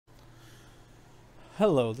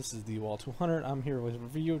Hello, this is the Wall 200. I'm here with a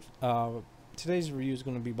review. Today's review is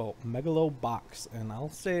going to be about Megalo Box, and I'll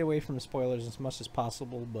stay away from spoilers as much as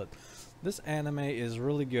possible. But this anime is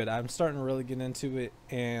really good. I'm starting to really get into it,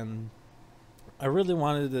 and I really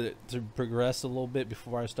wanted it to progress a little bit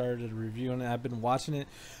before I started reviewing it. I've been watching it,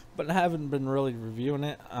 but I haven't been really reviewing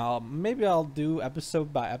it. Maybe I'll do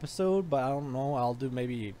episode by episode, but I don't know. I'll do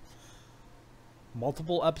maybe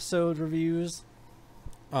multiple episode reviews.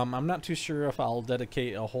 I'm not too sure if I'll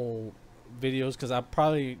dedicate a whole videos because I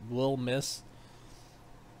probably will miss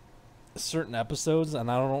certain episodes, and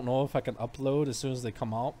I don't know if I can upload as soon as they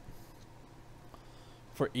come out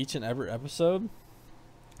for each and every episode.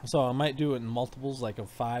 So I might do it in multiples, like of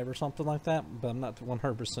 5 or something like that, but I'm not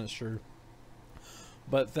 100% sure.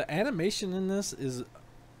 But the animation in this is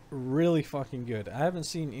really fucking good. I haven't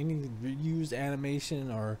seen any reused animation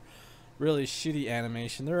or really shitty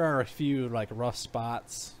animation. There are a few like rough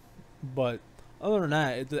spots, but other than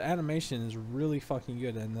that, the animation is really fucking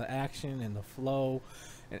good, and the action and the flow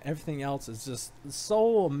and everything else is just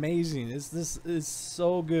so amazing. This is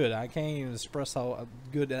so good. I can't even express how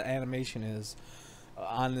good the animation is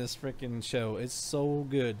on this freaking show. It's so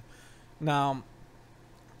good. Now,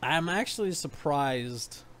 I'm actually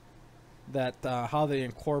surprised that how they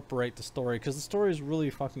incorporate the story, because the story is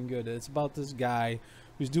really fucking good. It's about this guy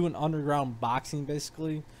who's doing underground boxing,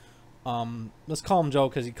 basically. Let's call him Joe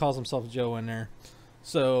because he calls himself Joe in there.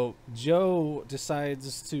 So Joe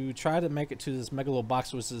decides to try to make it to this Megalo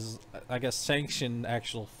Box, which is, I guess, sanctioned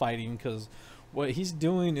actual fighting, because what he's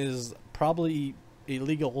doing is probably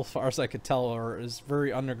illegal as far as I could tell, or is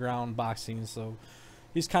very underground boxing. So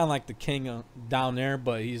he's kind of like the king down there,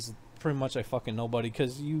 but he's pretty much a fucking nobody,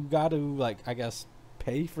 because you got to, like, I guess,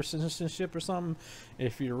 pay for citizenship or something.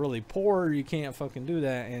 If you're really poor, you can't fucking do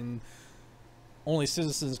that, and only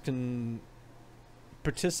citizens can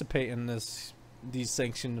participate in these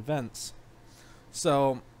sanctioned events.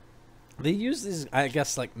 So they use these, I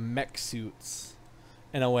guess, like mech suits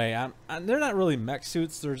in a way. They're not really mech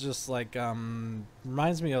suits. They're just like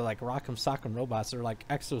reminds me of like Rock'em Sock'em Robots. They're like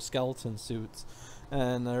exoskeleton suits.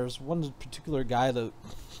 And there's one particular guy that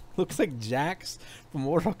looks like Jax from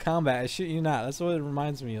Mortal Kombat. I shit you not. That's what it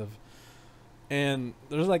reminds me of. And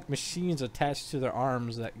there's like machines attached to their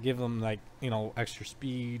arms that give them, like, you know, extra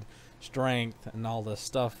speed, strength, and all this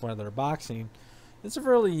stuff while they're boxing. It's a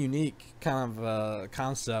really unique kind of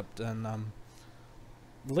concept. And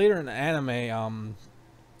later in the anime,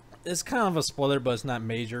 it's kind of a spoiler, but it's not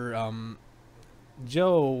major.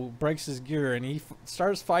 Joe breaks his gear and he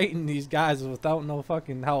starts fighting these guys without no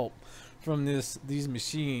fucking help from these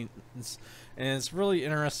machines, and it's really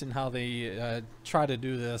interesting how they try to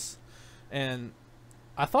do this. And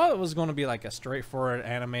I thought it was going to be like a straightforward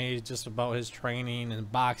anime just about his training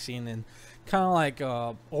and boxing and kind of like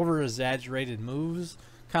over exaggerated moves,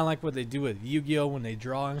 kind of like what they do with Yu-Gi-Oh when they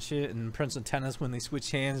draw and shit, and Prince of Tennis when they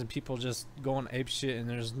switch hands and people just going ape shit, and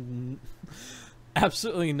there's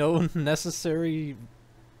absolutely no necessary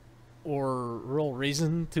or real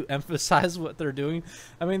reason to emphasize what they're doing.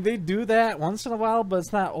 I mean, they do that once in a while, but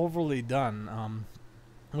it's not overly done,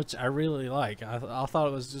 which I really like. I thought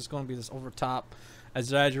it was just going to be this over top,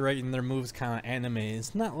 exaggerating their moves kind of anime.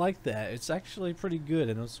 It's not like that. It's actually pretty good,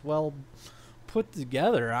 and it's well put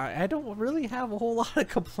together. I don't really have a whole lot of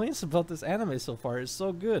complaints about this anime so far. It's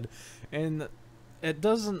so good, and it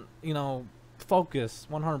doesn't, you know, focus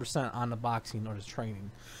 100% on the boxing or the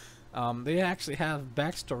training. They actually have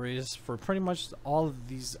backstories for pretty much all of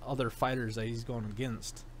these other fighters that he's going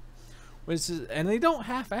against, and they don't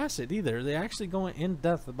half-ass it either. They actually go in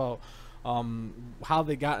depth about how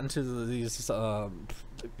they got into these I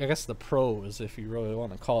guess the pros, if you really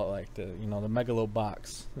want to call it like the, you know, the Megalo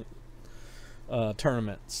Box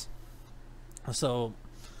tournaments. So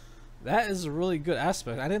that is a really good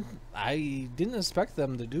aspect. I didn't expect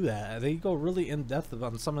them to do that. They go really in depth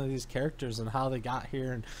on some of these characters and how they got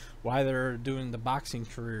here and why they're doing the boxing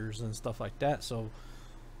careers and stuff like that. So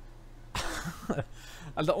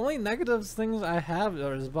the only negative things I have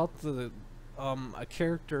is about the a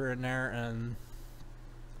character in there, and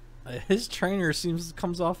his trainer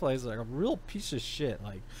comes off like a real piece of shit.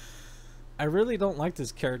 Like, I really don't like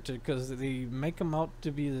this character because they make him out to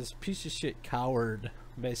be this piece of shit coward,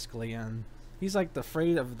 basically, and he's like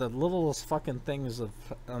afraid of the littlest fucking things of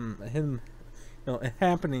him, you know,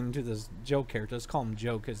 happening to this Joe character. Let's call him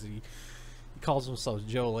Joe because he calls himself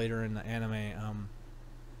Joe later in the anime.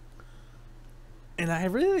 And I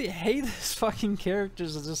really hate his fucking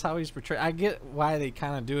characters and just how he's portrayed. I get why they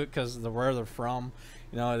kind of do it because of where they're from.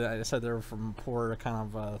 You know, I said they're from poor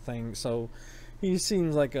kind of thing, so he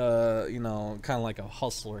seems like a, you know, kind of like a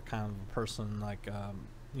hustler kind of person, like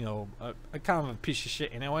you know, a kind of a piece of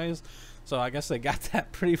shit anyways. So I guess they got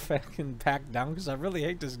that pretty fucking packed down because I really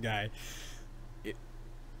hate this guy.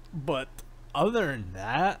 But other than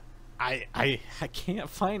that, I can't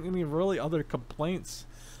find any really other complaints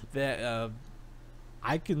that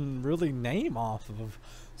I can really name off of.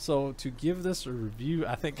 So to give this a review,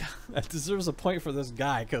 I think that deserves a point for this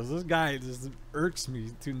guy, because this guy just irks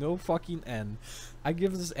me to no fucking end. I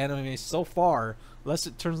give this anime so far, unless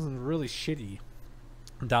it turns into really shitty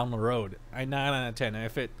down the road, I 9 out of 10. And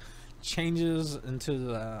if it changes into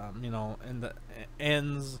the, you know, in the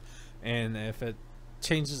ends, and if it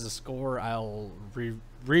changes the score, I'll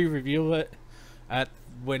re-review it at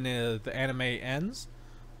when the anime ends.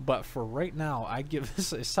 But for right now, I give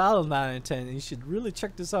this a solid 9 out of 10. And you should really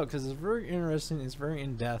check this out because it's very interesting. It's very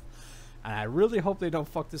in-depth. And I really hope they don't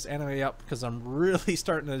fuck this anime up because I'm really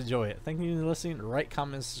starting to enjoy it. Thank you for listening. Write,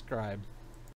 comment, subscribe.